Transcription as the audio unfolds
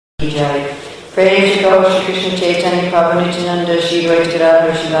Jai. Praise to Gau Shri Krishna Chaitanya Prabhu Nityananda Shri Advaita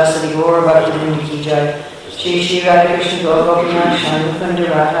Gadadhar Srivasadi Gaur Bhaktivinoda Ki Jai. Shri Shri Radha Krishna Gopinath Shanukunda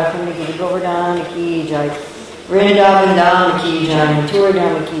Radha Kunda Giri Govardhana Ki Jai. Vrindavan Dham Ki Jai. Mathura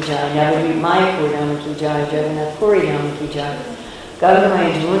Dham Ki Jai. Navadvip Mayapur Dham Ki Jai. Jagannath Puri Dham Ki Jai. Gautamaya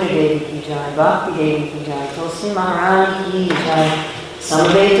Jamuna Devi Ki Jai. Bhakti Devi Ki Jai. Tulsi Maharani Ki Jai.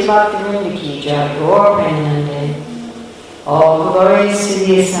 Samaveta Bhaktivinoda Ki Jai. Gaur Premanande. All glories to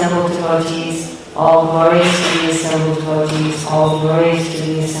the assembled devotees, all glories to the assembled devotees, all glories to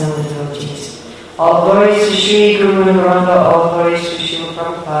the assembled devotees. All glories to Sri Guru Gauranga, all glories to Srila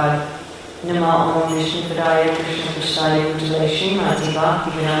Prabhupada. Nama Om Vishnu Padaya Krishna Prasthaya Bhutale Srimati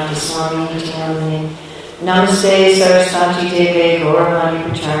Bhaktivedanta Swami Nityanamane. Namaste Saraswati Deve Gauravani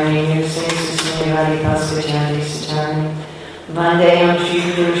Pacharani Nirse Susmini Radhikaskachanti Satarani. Vandeyam Shri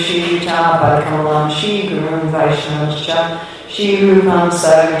Guru Shri Yuta Padakamalam Shri Guru Vaishnavascha Shri Rupam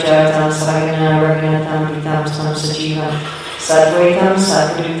Sagrajatam Sagana Raghunatham Pitam Sam Sajivam Sadvaitam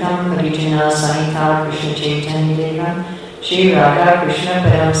Sadvadutam Parijana Sahita Krishna Chaitanya Devan Shri Radha Krishna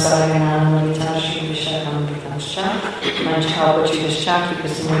Padam Sagana Lalita Shri Vishakam Pitamscha Manchapachidascha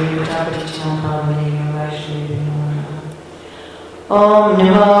Kipasini Yuta Patitam Palamani Vaishnavascha. Om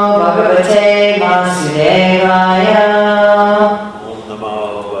Namo Bhagavate Vasudevaya. Om Namo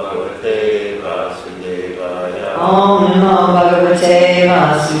Bhagavate Vasudevaya. Om Namo Bhagavate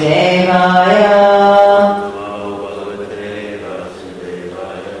Vasudevaya. Om Namo Bhagavate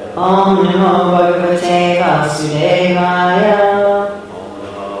Vasudevaya. Om Namo Bhagavate Vasudevaya.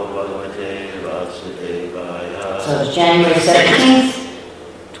 So it's January 17th.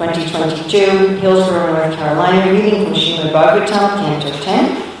 2022, Hillsborough, North Carolina, reading from Srimad Bhagavatam, Canto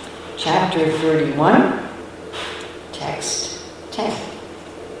 10, Chapter 31, Text 10.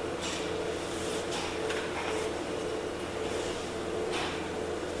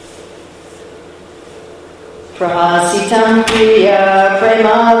 Prahasitam priya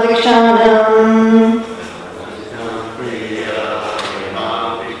prema vikshanam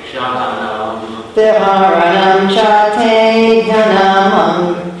Viharanam chate dhanamam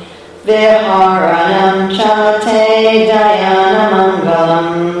Viharanam chate dhyanamangalam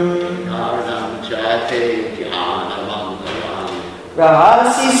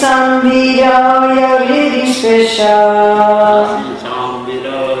Rahasi samvido yavidi sprisha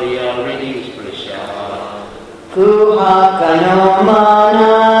Kuhakano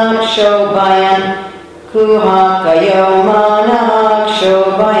manak shobhayan Kuhakayo manak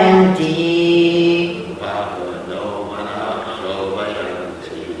shobhayanti.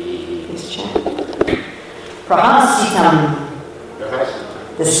 Prahasitam,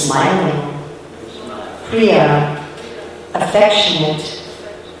 the smiling, priya, affectionate,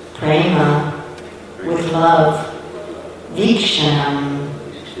 prema, with love, vikshanam,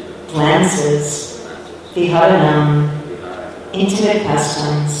 glances, viharanam, intimate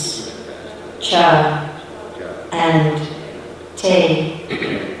pastimes, cha, and te,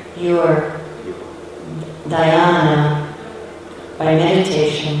 your, dhyana, by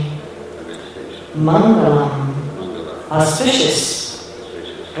meditation, mangalam, auspicious,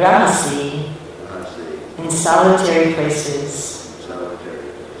 rahasi, in solitary places,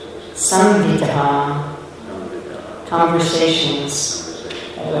 samvitaha, conversations,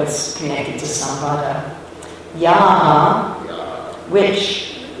 that was connected to samvada, yaha,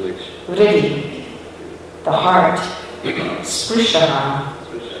 which, vriddhi, the heart, sprishaha,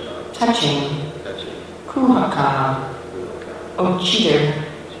 touching, kuhaka, O cheater,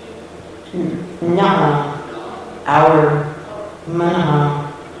 naha, our,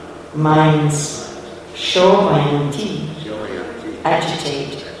 manaha, minds, shobhayanti,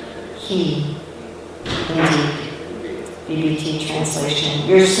 agitate, he, indeed. BBT translation.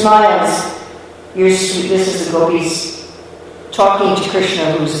 Your smiles, this is the gopis talking to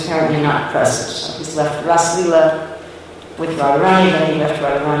Krishna, who's apparently not present. So he's left Raslila with Radharani, then he left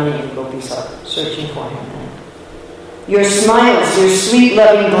Radharani, and the gopis are searching for him. Your smiles, your sweet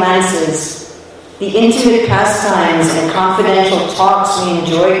loving glances, the intimate pastimes and confidential talks we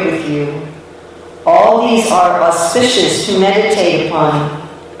enjoyed with you, all these are auspicious to meditate upon,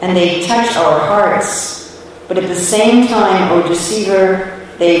 and they touch our hearts. But at the same time, O deceiver,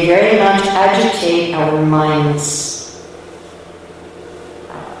 they very much agitate our minds.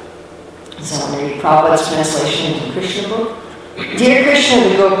 So I'm going to read Prabhupada's translation of the Krishna book. Dear Krishna,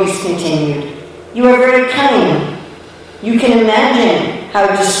 the gopis continued, you are very cunning. You can imagine how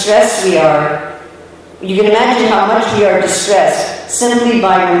distressed we are. You can imagine how much we are distressed simply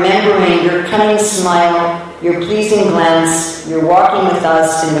by remembering your cunning smile, your pleasing glance, your walking with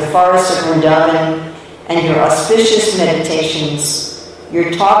us in the forest of Vrindavan, and your auspicious meditations.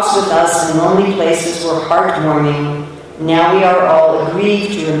 Your talks with us in lonely places were heartwarming. Now we are all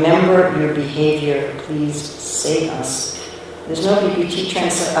agreed to remember your behavior. Please save us. There's no BPT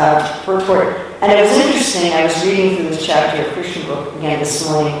purport. And it was interesting, I was reading through this chapter of Krishna book again this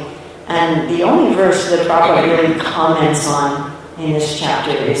morning, and the only verse that Prabhupada really comments on in this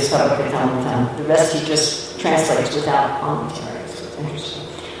chapter is Prabhupada. The rest he just translates without commentary. So it's interesting.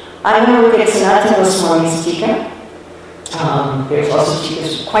 I'm going to look at Sanatana Goswami's Tika. There's also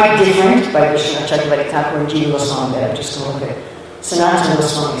Tikas quite different by Vishwanath Chakravarti Thakur and Jiva Goswami. I'm just going to look at Sanatana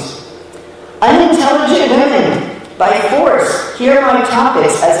Goswami's. Unintelligent women, by force, hear my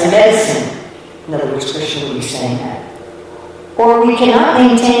topics as a medicine. In other words, Krishna would be saying that. Or we cannot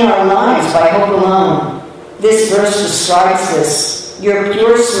maintain our lives by hope alone. This verse describes this. Your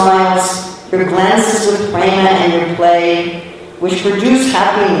pure smiles, your glances with prema and your play, which produce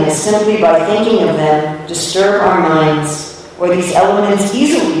happiness simply by thinking of them, disturb our minds, or these elements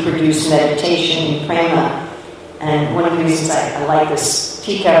easily produce meditation in prema. And one of the reasons I like this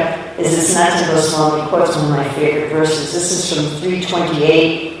tika is that Sanatana Goswami quotes one of my favorite verses. This is from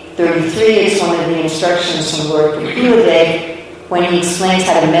 328:33. It's one of the instructions from Lord Kapila when he explains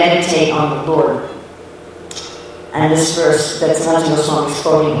how to meditate on the Lord. And this verse that Sanatana Goswami is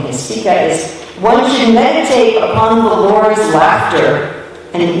quoting in his tika is, one should meditate upon the Lord's laughter,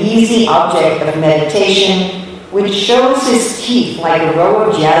 an easy object of meditation, which shows his teeth like a row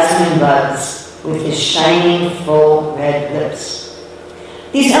of jasmine buds with his shining, full, red lips.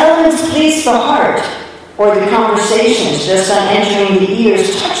 These elements please the heart, or the conversations just on entering the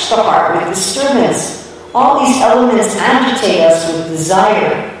ears touch the heart with disturbance. All these elements agitate us with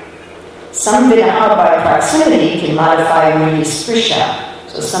desire. Samvidaha by proximity can modify Riti Sprisha.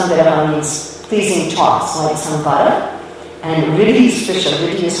 So Samvidaha means pleasing talks like Samvada. And Riti Sprisha,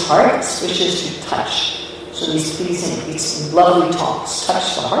 Riti is heart, Sprisha is to touch. So these pleasing, these lovely talks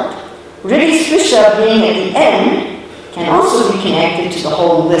touch the heart. Riti Sprisha being at the end can also be connected to the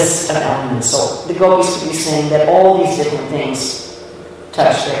whole list of elements. So the gopis could be saying that all these different things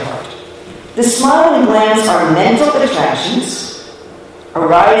touch their heart. The smile and glance are mental attractions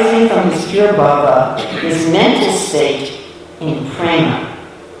arising from his pure bhava, his mental state in prema.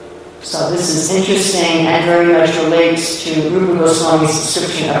 So this is interesting and very much relates to Rupa Goswami's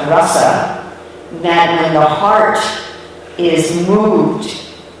description of rasa, that when the heart is moved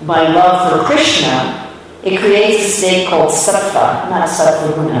by love for Krishna, it creates a state called sattva, not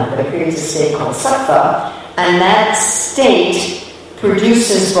sattva guna, but it creates a state called sattva, and that state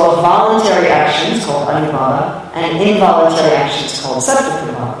produces both voluntary actions called anubhava and involuntary actions called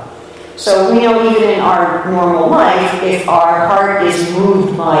sattva. So we know even in our normal life, if our heart is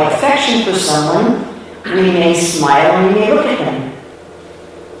moved by affection for someone, we may smile and we may look at them.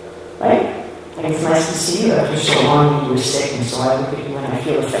 Right? Like it's nice to see you after so long you were sick, and so I look at you when I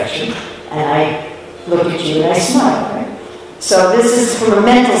feel affection, and I look at you and I smile. Right? So this is from a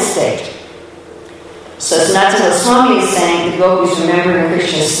mental state. So Sanatana Goswami is saying the gopis remembering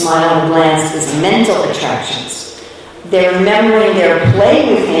Krishna's smile and glance is mental attractions. They're remembering their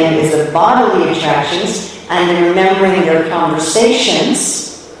play with him is the bodily attractions, and they're remembering their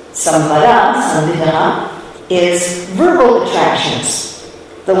conversations, samvidaha, is verbal attractions.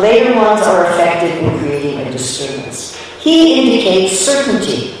 The later ones are effective in creating a disturbance. He indicates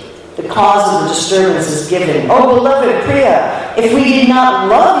certainty. The cause of the disturbance is given. Oh, beloved Priya, if we did not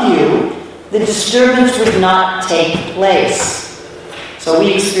love you, the disturbance would not take place. So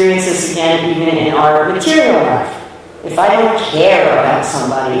we experience this again even in our material life. If I don't care about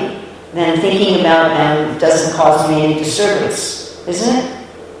somebody, then thinking about them doesn't cause me any disturbance, isn't it?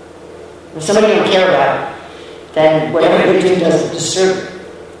 If somebody you don't care about, then whatever they do doesn't disturb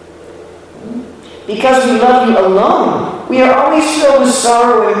you. Because we love you alone, we are always filled with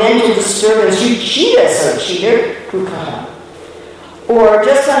sorrow and mental disturbance. You cheat us, O cheater. Kukaha. Or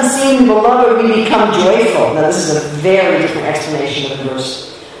just on seeing the beloved, we become joyful. Now, this is a very different explanation of the verse.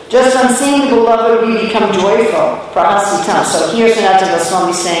 Just on seeing the beloved, we become joyful. Prahasitam. So here Sanatana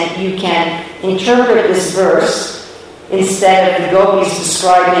Goswami is saying you can interpret this verse instead of the gopis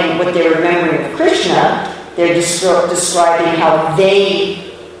describing what they're remembering of Krishna, they're describing how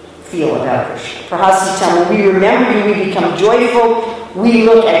they feel about Krishna. Prahasitam. When we remember you, we become joyful. We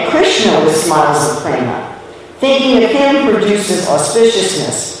look at Krishna with smiles of prema. Thinking of him produces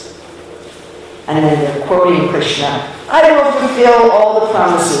auspiciousness. And then they're quoting Krishna. I will fulfill all the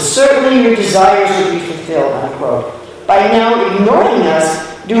promises. Certainly your desires will be fulfilled, unquote. By now ignoring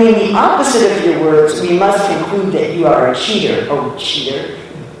us, doing the opposite of your words, we must conclude that you are a cheater. Oh, cheater.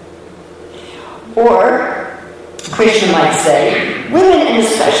 Or, Krishna might say, women, and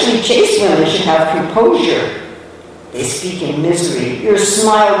especially chaste women, should have composure. They speak in misery. Your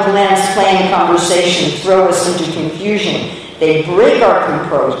smile, glance, plan, conversation throw us into confusion. They break our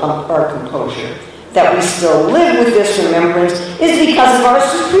composure. That we still live with this remembrance is because of our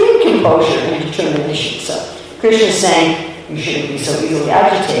supreme composure and determination. So Krishna is saying, you shouldn't be so easily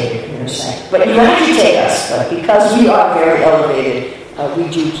agitated, you're saying. But you agitate us, but because we are very elevated, we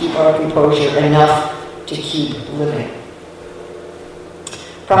do keep our composure enough to keep living.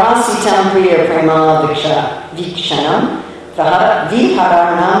 Prahasitam priya prema vikshanam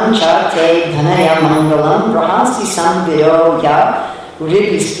viharanam cha te dhanaya mangalam prahasi samvido ya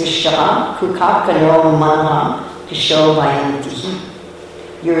uridispishya kukakano manha kishovayantihi.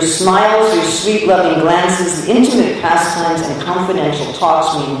 Your smiles, your sweet loving glances, the intimate pastimes and confidential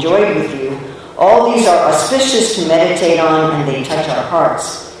talks we enjoyed with you, all these are auspicious to meditate on and they touch our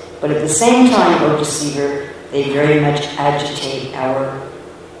hearts. But at the same time, O deceiver, they very much agitate our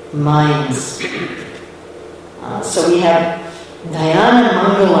minds. So we have Dhyana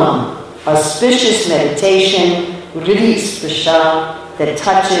Mangalam, auspicious meditation, Riddhi Sprisha, that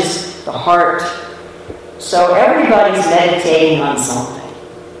touches the heart. So everybody's meditating on something,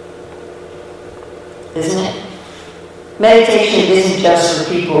 isn't it? Meditation isn't just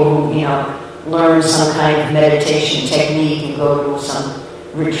for people who, learn some kind of meditation technique and go to some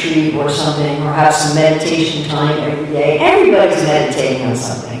retreat or something, or have some meditation time every day. Everybody's meditating on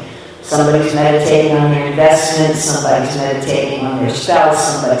something. Somebody's meditating on their investments, somebody's meditating on their spouse,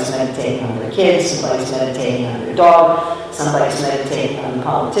 somebody's meditating on their kids, somebody's meditating on their dog, somebody's meditating on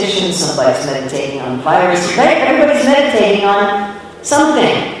politicians, somebody's meditating on virus. Everybody's meditating on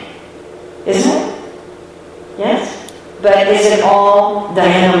something, isn't it? Yes? But is it all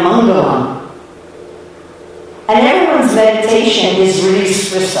Dhyana Mangalam? And everyone's meditation is really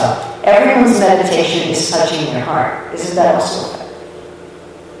sprisa. Everyone's meditation is touching their heart. Isn't that also a fact?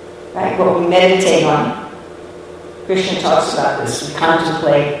 Right? What we meditate on. Krishna talks about this. We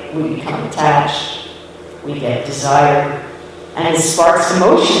contemplate, we become attached, we get desire, and it sparks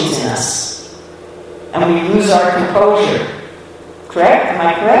emotions in us. And we lose our composure. Correct? Am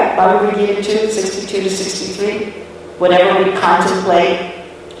I correct? Bhagavad Gita 2, 62 to 63. Whatever we contemplate,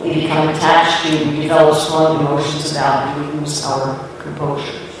 we become attached to, we develop strong emotions about, and we lose our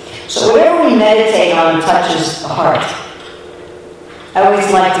composure. So whatever we meditate on touches the heart. I always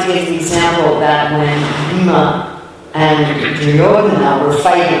like to give the example that when Bhima and Duryodhana were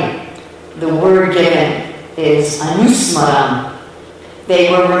fighting, the word given is anusmaram. They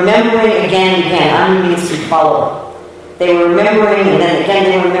were remembering again and again. Anu means to follow. They were remembering, and then again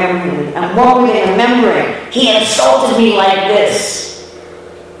they were remembering. And what were they remembering? He insulted me like this.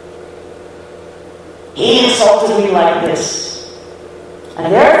 He insulted me like this.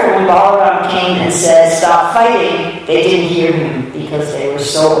 And therefore, when Balaram came and said, stop fighting, they didn't hear him because they were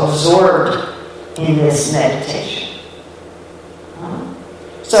so absorbed in this meditation.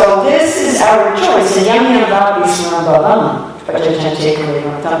 So this is our choice.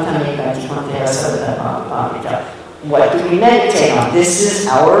 What do we meditate on? This is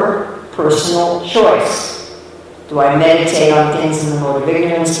our personal choice. Do I meditate on things in the mode of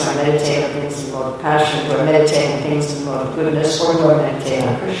ignorance? Do I meditate on things in the mode of passion? Do I meditate on things in the mode of goodness? Or do I meditate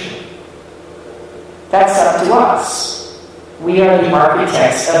on Krishna? That's up to us. We are the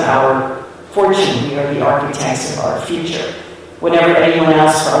architects of our fortune. We are the architects of our future. Whenever anyone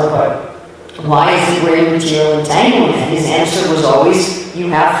asks Prabhupada, why is it we're in material entanglement? His answer was always, you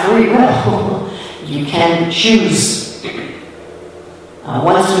have free will. You can choose.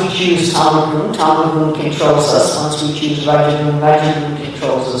 Once we choose Tamagun, Tamagun controls us. Once we choose Rajagun, Rajagun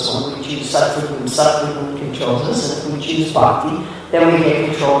controls us. When we choose Sattvagun, Sattvagun controls us. And if we choose Bhakti, then we get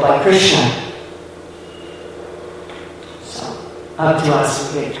controlled by Krishna. So, up to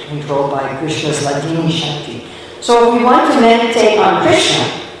us, we get controlled by Krishna's Ladini Shakti. So if we want to meditate on Krishna,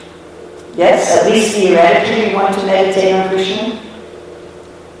 yes, at least theoretically we want to meditate on Krishna.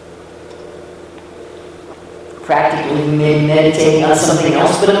 Practically, we may be meditating on something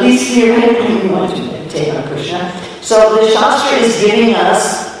else, but at least theoretically we want to meditate on Krishna. So the Shastra is giving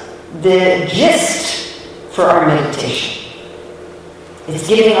us the gist for our meditation. It's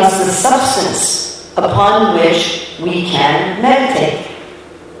giving us the substance upon which we can meditate.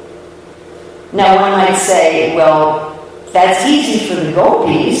 Now one might say, well, that's easy for the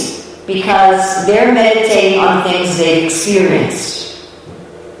gopis because they're meditating on things they've experienced.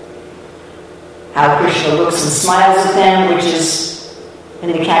 How Krishna looks and smiles at them, which is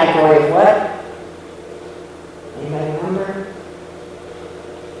in the category of what? Anybody remember?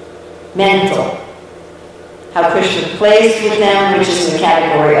 Mental. How Krishna plays with them, which is in the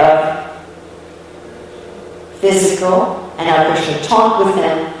category of physical. And how Krishna talks with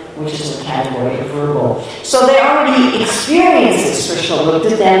them, which is in the category of verbal. So they already experienced this. Krishna looked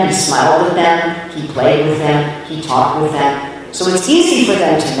at them, he smiled at them, he played with them, he talked with them. So it's easy for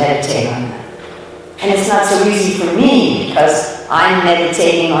them to meditate on that. And it's not so easy for me because I'm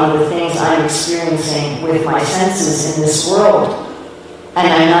meditating on the things I'm experiencing with my senses in this world. And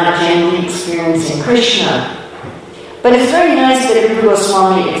I'm not genuinely experiencing Krishna. But it's very nice that Rupa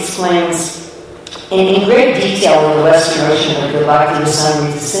Goswami explains in great detail in the Western Ocean of the Bhakti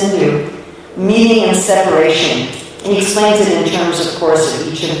Rasamrita Sindhu, meaning and separation. And he explains it in terms, of course,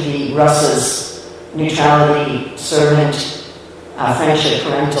 of each of the rasas: neutrality, servant, friendship,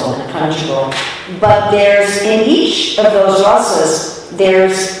 parental, and conjugal. But there's, in each of those rasas,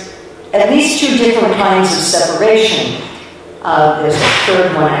 there's at least two different kinds of separation. There's a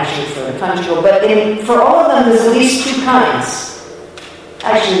third one actually for the conjugal, but for all of them there's at least two kinds.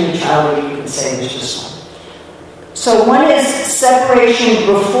 Actually, neutrality, you can say there's just one. So one is separation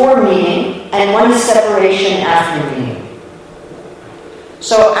before meeting, and one is separation after meeting.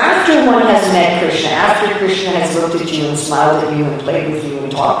 So after one has met Krishna, after Krishna has looked at you and smiled at you and played with you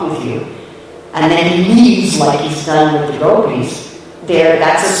and talked with you, and then he leaves like he's done with the gopis,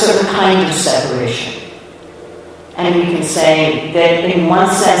 that's a certain kind of separation. And we can say that in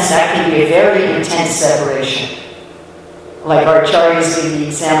one sense that can be a very intense separation. Like our acharyas give the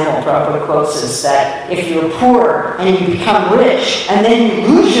example, Prabhupada quotes us, that if you're poor and you become rich and then you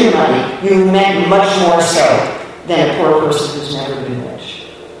lose your money, you meant much more so than a poor person who's never been rich.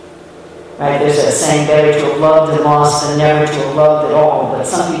 Right? There's that saying, better to have loved and lost than never to have loved at all. But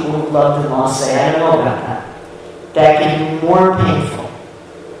some people who loved and lost say, I don't know about that. That can be more painful.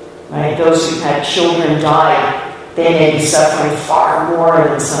 Right? Those who've had children die, they may be suffering far more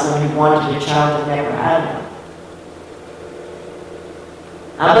than someone who wanted a child and never had one.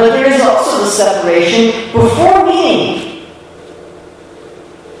 But there is also the separation before meeting.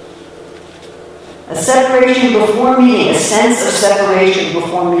 A separation before meeting, a sense of separation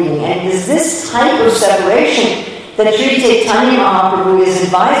before meeting. And it is this type of separation that Sri Chaitanya Mahaprabhu is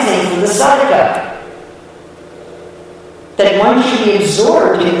advising for the sadhaka. That one should be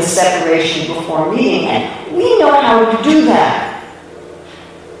absorbed in the separation before meeting. And we know how to do that.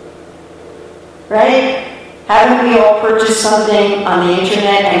 Right? Haven't we all purchased something on the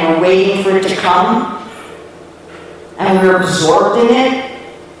internet and we're waiting for it to come? And we're absorbed in it?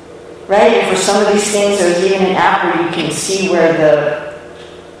 Right? And for some of these things, there's even an app where you can see where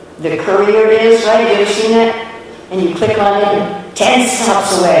the courier is, right? You ever seen it? And you click on it and 10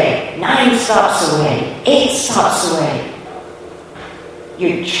 stops away, 9 stops away, 8 stops away.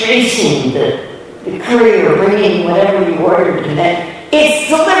 You're tracing the courier bringing whatever you ordered, and then it's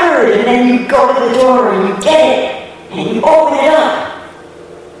delivered, and then you go to the door and you get it, and you open it up.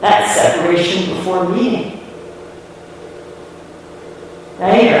 That's separation before meeting.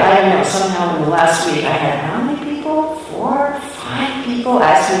 Right? Or I don't know, somehow in the last week I had how many people? 4, 5 people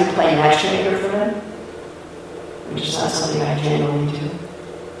ask me to play matchmaker for them, which is not something I generally do.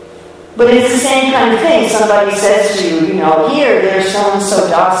 But it's the same kind of thing. Somebody says to you, here, there's so-and-so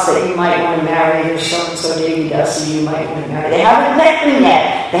Das that you might want to marry, there's so-and-so Devi Dasi you might want to marry. They haven't met them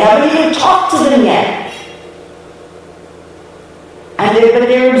yet. They haven't even talked to them yet. But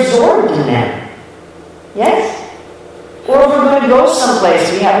they're absorbed in them. Yes? Or if we're going to go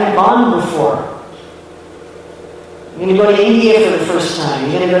someplace we haven't gone before. You're going to go to India for the first time.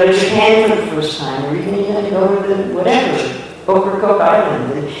 You're going to go to Japan for the first time. Or even you're going to go to the whatever. Ocracoke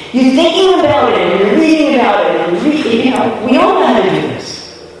Island. And you're thinking about it, and you're reading about it, and we all know how to do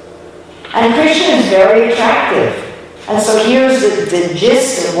this. And Krishna is very attractive. And so here's the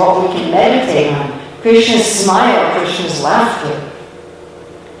gist of what we can meditate on. Krishna's smile, Krishna's laughter.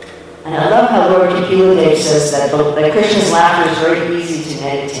 And I love how Lord Kapila says that Krishna's laughter is very easy to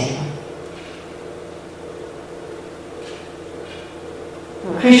meditate on.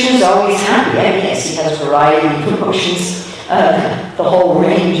 Krishna's always happy. I mean, yes, he has a variety of emotions. The whole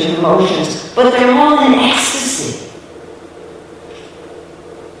range of emotions, but they're all in ecstasy.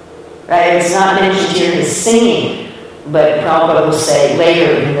 Right? It's not mentioned here as singing, but Prabhupada will say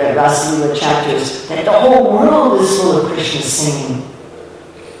later in the Rasalila chapters that the whole world is full of Krishna singing.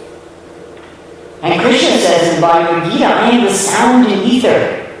 And Krishna says in Bhagavad Gita, I am the sound and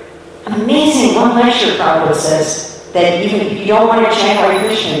ether. Amazing. One lecture Prabhupada says that even if you don't want to chant Hare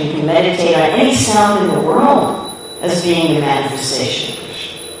Krishna, you can meditate on any sound in the world as being a manifestation of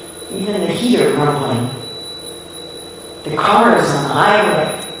Krishna. Even the heater rumbling, the cars on the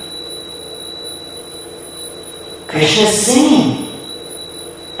highway, Krishna's singing.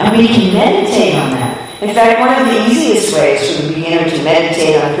 And we can meditate on that. In fact, one of the easiest ways for the beginner to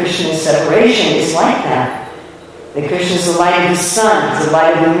meditate on Krishna's separation is like that. That Krishna is the light of the sun, is the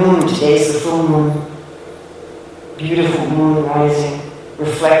light of the moon. Today is the full moon. Beautiful moon rising,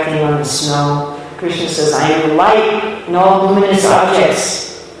 reflecting on the snow. Krishna says, I am the light in all luminous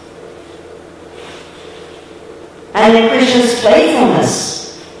objects. And then Krishna's playfulness.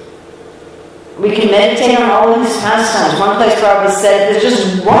 We can meditate on all of his pastimes. One place Prabhupada said, there's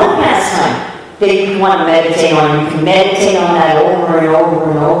just one pastime that you want to meditate on. You can meditate on that over and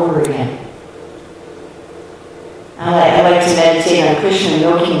over and over again. I like to meditate on Krishna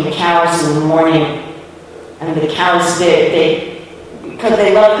milking the cows in the morning. And the cows, because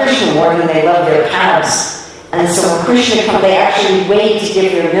they love Krishna more than they love their cows. And so when Krishna comes, they actually wait to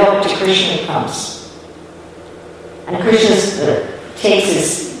give their milk till Krishna comes. And Krishna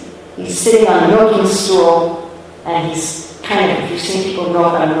he's sitting on a milking stool, and he's kind of, if you've seen people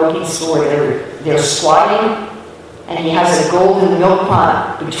milk on a milking stool, they're squatting, and he has a golden milk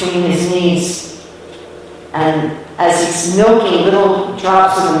pot between his knees. And as he's milking, little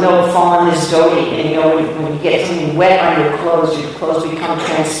drops of the milk fall on his dhoti. And when you get something wet on your clothes become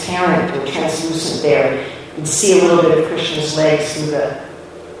transparent or translucent there. You can see a little bit of Krishna's legs through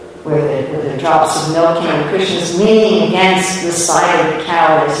where the drops of milk came. And Krishna's leaning against the side of the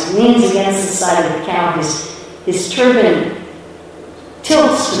cow. As he leans against the side of the cow, his turban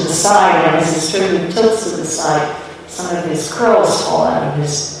tilts to the side, and as his turban tilts to the side, some of his curls fall out of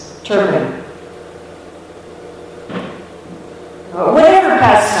his turban. Whatever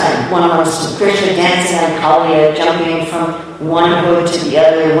pastime one wants to, Krishna dancing on Kaliya, jumping from one hood to the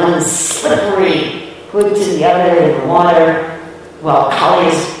other, one slippery hood to the other in the water, while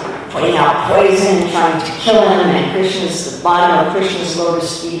Kaliya's putting out poison, trying to kill him, and the bottom of Krishna's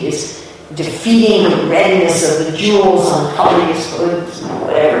lotus feet is defeating the redness of the jewels on Kaliya's hoods,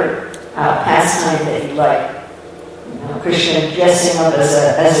 whatever pastime that you like. Krishna dressing up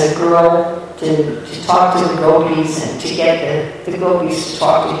as a girl to talk to the gopis and to get the gopis to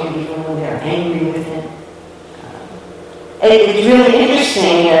talk to him even when they're angry with him. It's really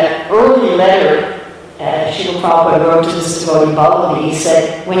interesting. An early letter Srila Prabhupada wrote to this devotee Balavi. He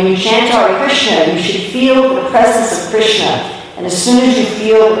said, when you chant Hare Krishna, you should feel the presence of Krishna. And as soon as you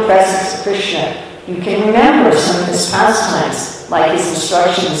feel the presence of Krishna, you can remember some of his pastimes, like his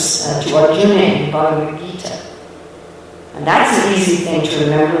instructions to Arjuna in Bhagavad Gita. And that's an easy thing to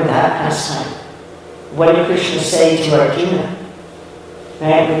remember, that pastime. What did Krishna say to Arjuna?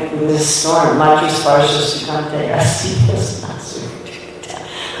 Right, with this storm, Matri Sparshas Sukante Asivas Nasu.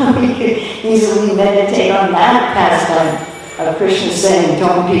 We could easily meditate on that pastime of Krishna saying,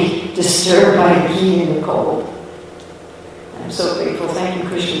 don't be disturbed by the heat and the cold. I'm so grateful. Thank you,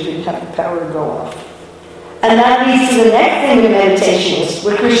 Krishna didn't have the power to go off. And that leads to the next thing in meditation, is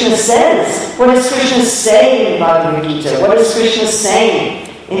what Krishna says. What does Krishna say in Bhagavad Gita? What is Krishna saying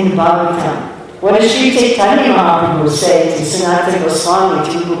in Bhagavatam? What does Sri Chaitanya Mahaprabhu say to Sanatana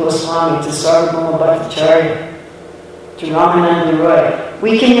Goswami, to Rupa Goswami, to Sarvabhauma Bhattacharya, to Ramananda Roy?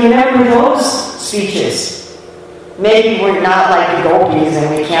 We can remember those speeches. Maybe we're not like the gopis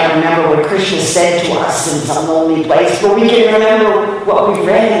and we can't remember what Krishna said to us in some lonely place, but we can remember what we've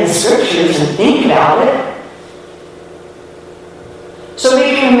read in the scriptures and think about it. So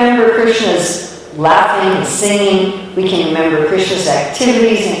we can remember Krishna's laughing and singing. We can remember Krishna's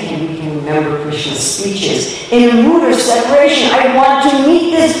activities, and we can remember Krishna's speeches. In a mood of separation, I want to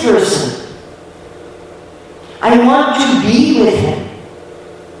meet this person. I want to be with him.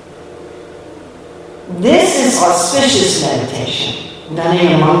 This is auspicious meditation.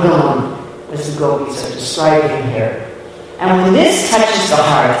 Dhanaya Mangalam, as the gopis are describing here. And when this touches the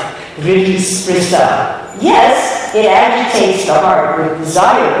heart, Vritti Sprista, yes, it agitates the heart with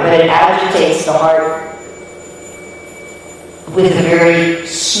desire, but it agitates the heart with a very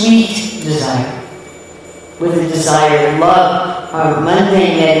sweet desire. With a desire. Love, our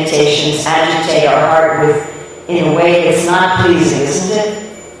mundane meditations agitate our heart in a way that's not pleasing, isn't it?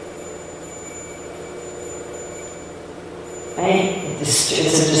 Right? It's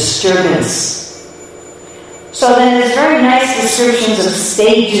a disturbance. So then there's very nice descriptions of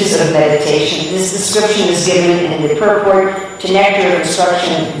stages of meditation. This description is given in the purport to Nectar of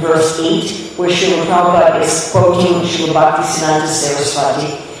Instruction, verse 8, where Srila Prabhupada is quoting Srila Bhaktisiddhanta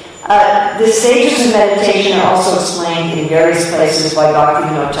Saraswati. The stages of meditation are also explained in various places by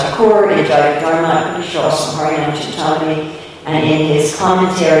Bhaktivinoda Thakur, in Jaya Dharma, pretty sure also Harinam Chittamani, and in his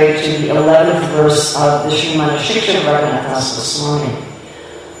commentary to the 11th verse of the Srimad Shiksha Raghunath Goswami.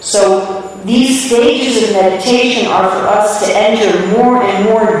 So these stages of meditation are for us to enter more and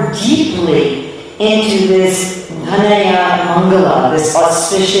more deeply into this Dhanaya Mangala, this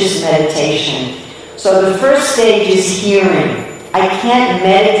auspicious meditation. So the first stage is hearing. I can't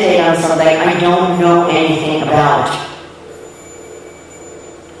meditate on something I don't know anything about.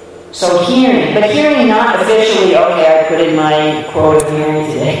 So hearing, but hearing not officially, okay, I put in my quote of hearing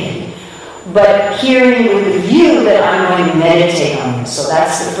today, but hearing with the view that I'm going to meditate on this. So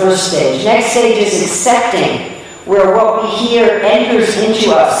that's the first stage. Next stage is accepting, where what we hear enters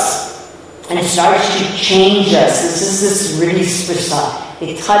into us and it starts to change us. This is this really precise.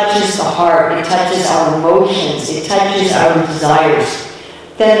 It touches the heart, it touches our emotions, it touches our desires.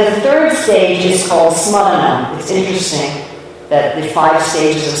 Then the third stage is called smadana. It's interesting that the 5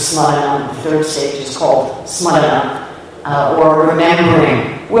 stages of smadana, the third stage is called smadana, or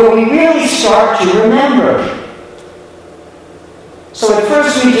remembering, where we really start to remember. So at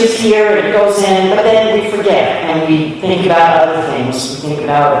first we just hear and it goes in, but then we forget and we think about other things. We think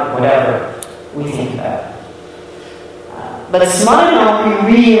about whatever we think about. But smadana,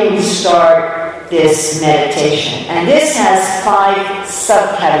 we really start this meditation. And this has 5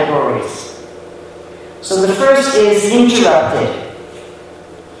 subcategories. So the first is interrupted.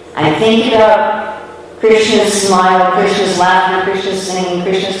 I'm thinking about Krishna's smile, Krishna's laughter, Krishna's singing,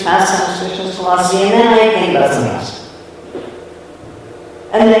 Krishna's pastimes, Krishna's philosophy, and then I think about something else.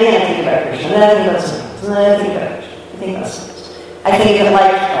 And then again I think about Krishna, and then I think about something else, and then I think about Krishna, I think about something else. I think of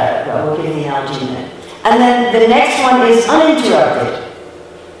well, we'll give the analogy in a minute. And then the next one is uninterrupted.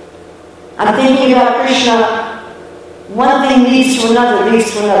 I'm thinking about Krishna. One thing leads to another,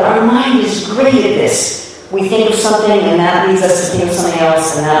 leads to another. Our mind is great at this. We think of something, and that leads us to think of something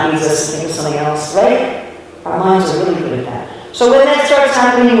else, and that leads us to think of something else, right? Our minds are really good at that. So when that starts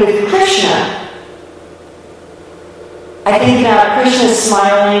happening with Krishna, I think about Krishna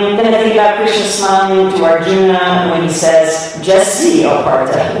smiling, then I think about Krishna smiling to Arjuna when he says, "Just see, O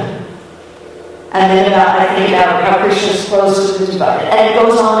Partha." And then I think about how Krishna is close to his body. And it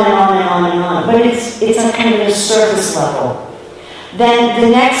goes on and on and on and on. But it's a kind of a surface level. Then the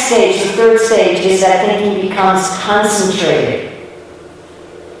next stage, the third stage, is that thinking becomes concentrated.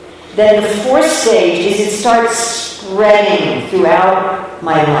 Then the fourth stage is it starts spreading throughout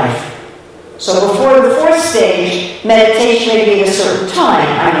my life. So before the fourth stage, meditation may be at a certain time.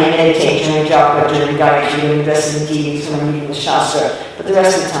 I may meditate during japa, during gayatri, during the rest of the deities, when I'm reading the shastra, but the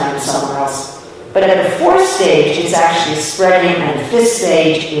rest of the time is somewhere else. But at the fourth stage, it's actually spreading, and the fifth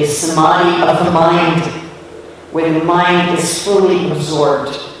stage is samadhi of the mind, where the mind is fully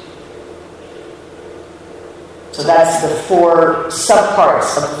absorbed. So that's the 4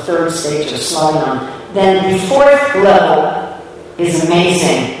 subparts of the third stage of smadana. Then the fourth level is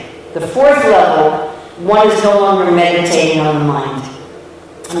amazing. The fourth level, one is no longer meditating on the mind.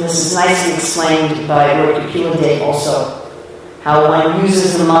 And this is nicely explained by Lord Kapila Dev also. How one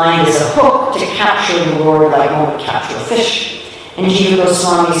uses the mind as a hook to capture the Lord like one would capture a fish. And Jiva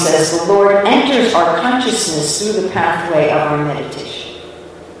Goswami says, the Lord enters our consciousness through the pathway of our meditation.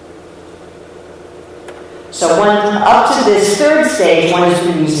 So up to this third stage, one has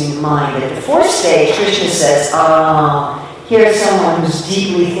been using the mind. At the fourth stage, Krishna says, here's someone who's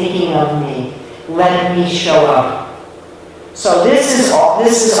deeply thinking of me. Let me show up. So this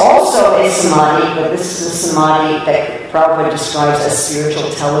is also a samadhi, but this is a samadhi that Prabhupada describes as spiritual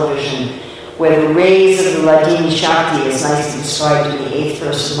television, where the rays of the Ladini Shakti is nicely described in the 8th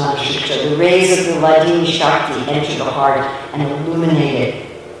verse of Manashiksha. The rays of the Ladini Shakti enter the heart and illuminate it.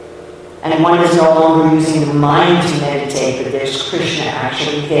 And one is no longer using the mind to meditate, but there's Krishna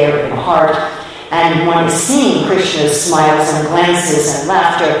actually there in the heart. And one is seeing Krishna's smiles and glances and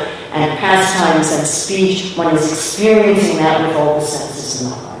laughter and pastimes and speech. One is experiencing that with all the senses in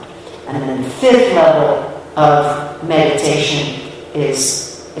the heart. And then the 5th level of meditation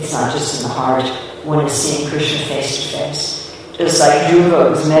is, it's not just in the heart. One is seeing Krishna face to face. Just like Dhruva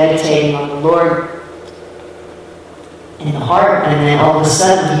was meditating on the Lord in the heart, and then all of a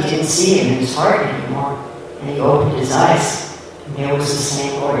sudden he didn't see him in his heart anymore. And he opened his eyes, and there was the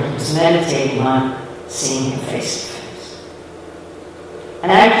same Lord. He was meditating on seeing him face to face.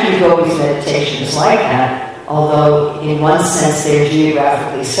 And actually Gopi's meditation is like that, although in one sense they're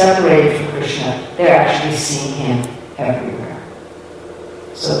geographically separated from Krishna, they're actually seeing him everywhere.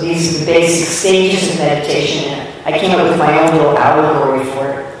 So these are the basic stages of meditation, and I came up with my own little allegory for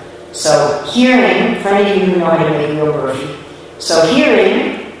it. So hearing, for any of you who know how to make milk burfi, so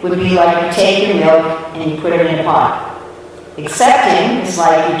hearing would be like you take your milk and you put it in a pot. Accepting is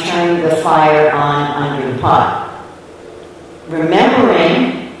like you turn the fire on under the pot.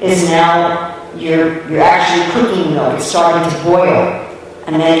 Remembering is now you're actually cooking milk. It's starting to boil.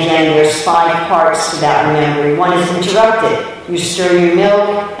 And then again, there's 5 parts to that remembering. One is interrupted. You stir your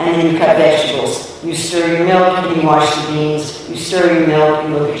milk and then you cut vegetables. You stir your milk and you wash the beans. You stir your milk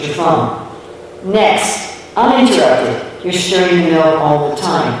and you look at your phone. Next, uninterrupted. You're stirring the milk all the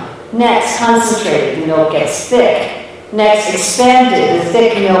time. Next, concentrated, the milk gets thick. Next, expanded, the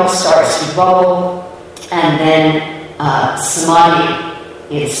thick milk starts to bubble. And then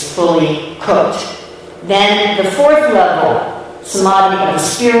samadhi is fully cooked. Then the fourth level, samadhi of the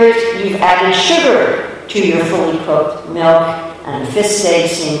spirit, you've added sugar to your fully cooked milk. And the fifth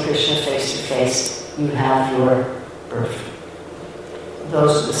stage, seeing Krishna face to face, you have your birth.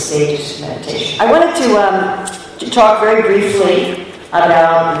 Those are the stages of meditation. I wanted to talk very briefly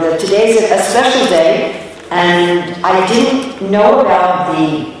about today's a special day, and I didn't know about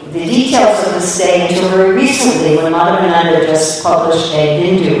the details of this day until very recently when Madhavananda just published a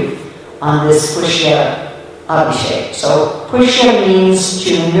Bindu on this Pushya Abhishek. So Pushya means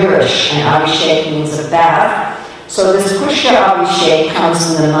to nourish, and Abhishek means a bath. So this Pushya Abhishek comes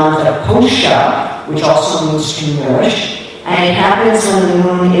in the month of Posha, which also means to nourish. And it happens when the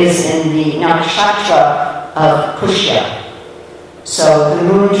moon is in the nakshatra of Pushya. So the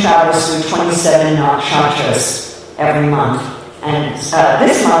moon travels through 27 nakshatras every month. And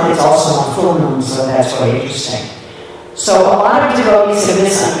this month is also on full moon, so that's very interesting. So a lot of devotees have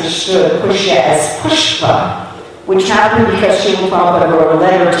misunderstood Pushya as Pushpa, which happened because Srila Prabhupada wrote a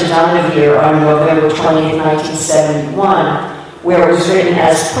letter to Damodar on November 20th, 1971, where it was written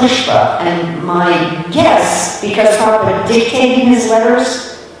as Pushpa. And my guess, because Prabhupada dictated his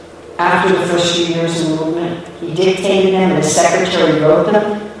letters after the first few years of the movement, he dictated them and the secretary wrote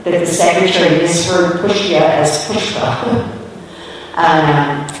them, that the secretary misheard Pushya as Pushpa.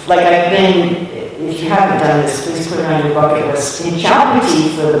 Like I've been, if you haven't done this, please put it on your bucket list. In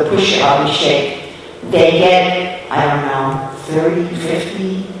Chapati for the Pushya Abhishek, they get, 30,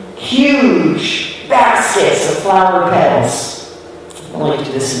 50 huge baskets of flower petals. I only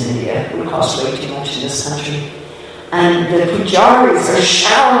do this in India. It would cost way too much in this country. And the pujaris are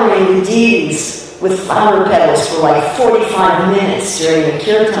showering the deities with flower petals for like 45 minutes during the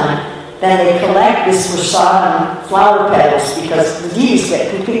kirtan. Then they collect this prasadam flower petals because the deities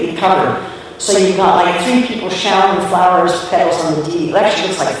get completely covered. So you've got like 3 people showering flowers petals on the deity. It actually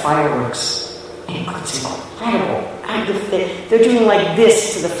looks like fireworks. It's incredible. They're doing like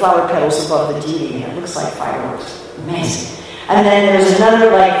this to the flower petals above the deity, and it looks like fireworks. Amazing. And then there's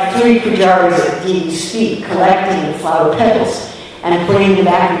another like 3 pujaris at the deity's feet collecting the flower petals and putting them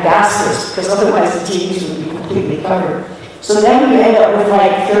back in baskets because otherwise the deities would be completely covered. So then we end up with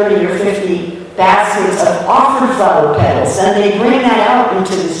like 30 or 50 baskets of offered flower petals. And they bring that out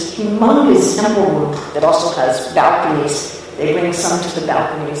into this humongous temple room that also has balconies. They bring some to the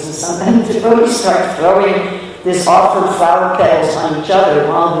balconies and some, and the devotees start throwing this offered flower petals on each other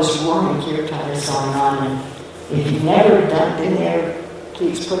while this roaring kirtan is going on. And if you've never been there,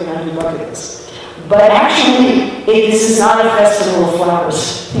 please put it on your bucket list. But actually, this is not a festival of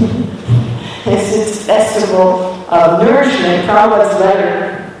flowers. It's a festival of nourishment. Prabhupada's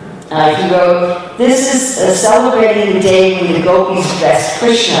letter, he wrote, this is celebrating the day when the gopis dressed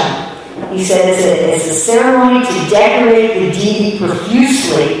Krishna. He said it's a ceremony to decorate the deity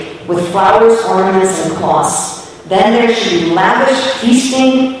profusely with flowers, ornaments, and cloths. Then there should be lavish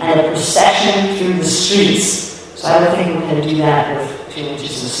feasting and a procession through the streets. So I don't think we're going to do that with a few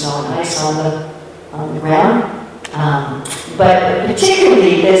inches of snow and ice on the ground. But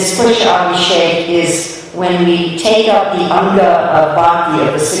particularly this Pushya Abhishek is when we take up the Anga of Bhakti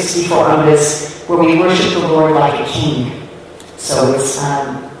of the 64 Angas, where we worship the Lord like a king. So it's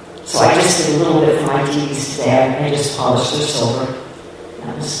so I just did a little bit for my deities today. I just polished their silver.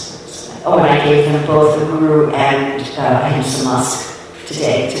 And I gave them both the Guru and Ahimsa Musk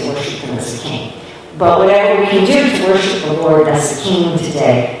today to worship them as a king. But whatever we can do to worship the Lord as a king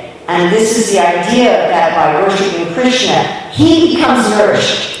today. And this is the idea that by worshiping Krishna, he becomes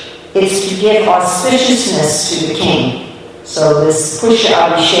nourished. It's to give auspiciousness to the king. So this Pushya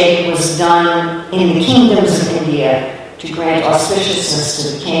Abhishek was done in the kingdoms of India to grant auspiciousness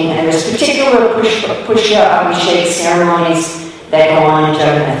to the king. And there's particular Pushya Abhishek ceremonies that go on in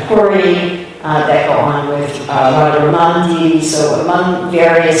Jagannath Puri, that go on with Radharamandi. So among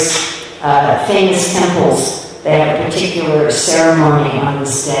various famous temples, they have a particular ceremony on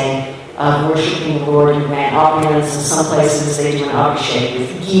this day of worshiping the Lord and grant opulence. In some places they do an abhishek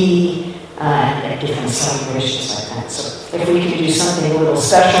with ghee and different celebrations like that. So if we can do something a little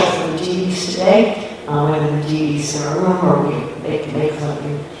special for the deities today, whether the deities in our room or we make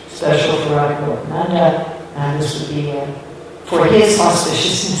something special for Radha, this would be for his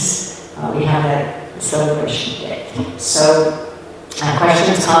auspiciousness. We have that celebration today. So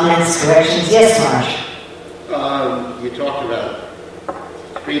questions, comments, corrections? Yes, Marsh? You talked about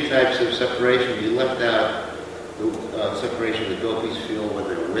 3 types of separation. You left out the separation the gopis feel when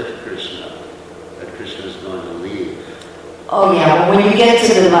they're with Krishna, that Krishna is going to leave. Oh yeah, well, when you get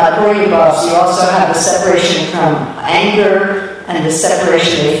to the Madhurya Bhavs, you also have the separation from anger and the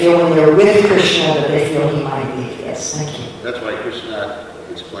separation they feel when they're with Krishna that they feel he might leave. Yes, thank you. That's why Krishna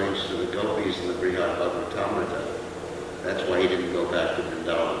explains to the gopis in the Brihad Bhagavatamrita. That's why he didn't go back to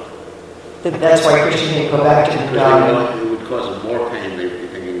Vrindavan. That's why Krishna didn't go back to Vrindavan. It would cause him more pain. They'd be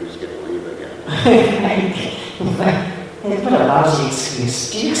thinking he was going to leave again. What a lousy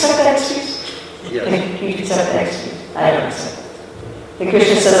excuse. Do you accept that excuse? Yes. You accept that excuse? I don't accept it. The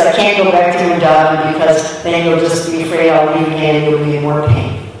Krishna says, I can't go back to Vrindavan because then you'll just be afraid I'll leave again and you'll be in more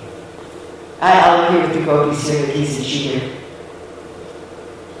pain. I'll agree with the gopis here that he's a cheater.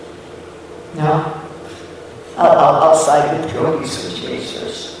 No? I'll side with the gopis for today's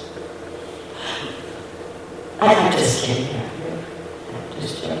verse. I'm just kidding. I'm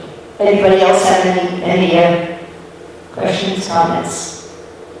just joking. Anybody else have any questions, comments?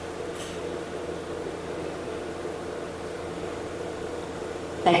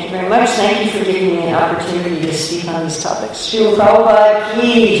 Thank you very much. Thank you for giving me an opportunity to speak on these topics. Srila Prabhupada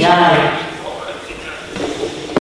ki jai.